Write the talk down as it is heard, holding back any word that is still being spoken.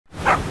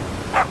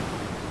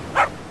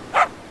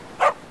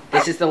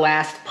This is the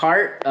last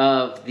part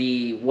of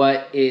the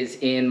what is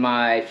in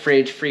my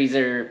fridge,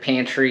 freezer,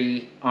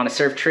 pantry on a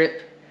surf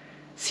trip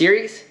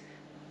series.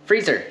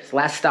 Freezer,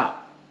 last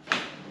stop.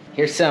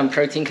 Here's some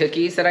protein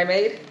cookies that I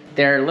made.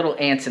 There are little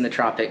ants in the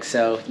tropics,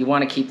 so you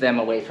want to keep them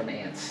away from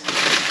ants.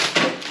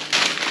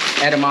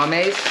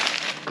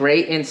 Edamames,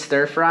 great in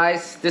stir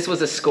fries. This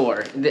was a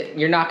score.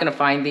 You're not going to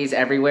find these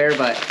everywhere,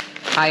 but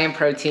high in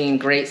protein,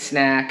 great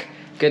snack,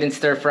 good in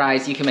stir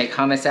fries. You can make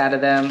hummus out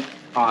of them.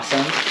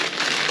 Awesome.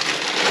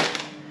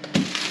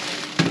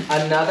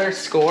 Another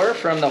score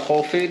from the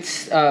Whole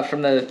Foods,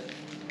 from the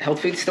health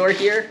food store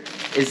here,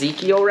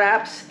 Ezekiel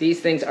wraps. These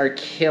things are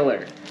killer.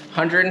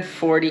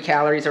 140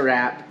 calories a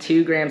wrap,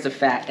 2 grams of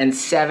fat, and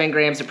 7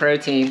 grams of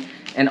protein,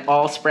 and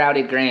all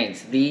sprouted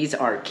grains. These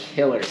are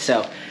killers.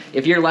 So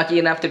if you're lucky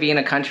enough to be in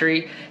a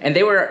country, and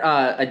they were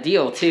a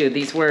deal too.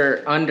 These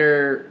were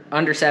under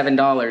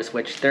 $7,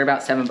 which they're about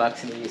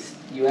 $7 in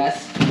the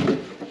US.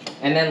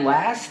 And then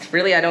last,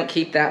 really I don't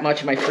keep that much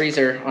in my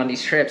freezer on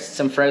these trips,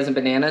 some frozen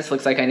bananas.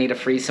 Looks like I need to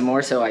freeze some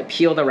more, so I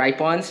peel the ripe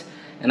ones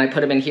and I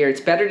put them in here.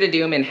 It's better to do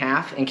them in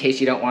half in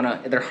case you don't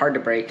wanna, they're hard to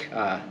break.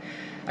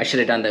 I should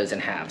have done those in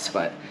halves,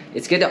 but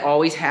it's good to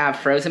always have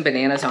frozen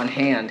bananas on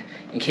hand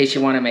in case you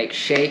want to make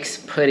shakes,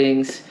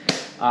 puddings,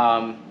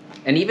 and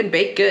even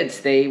baked goods.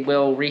 They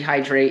will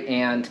rehydrate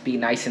and be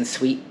nice and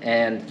sweet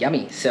and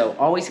yummy. So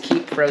always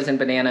keep frozen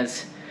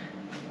bananas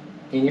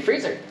in your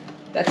freezer.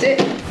 That's it.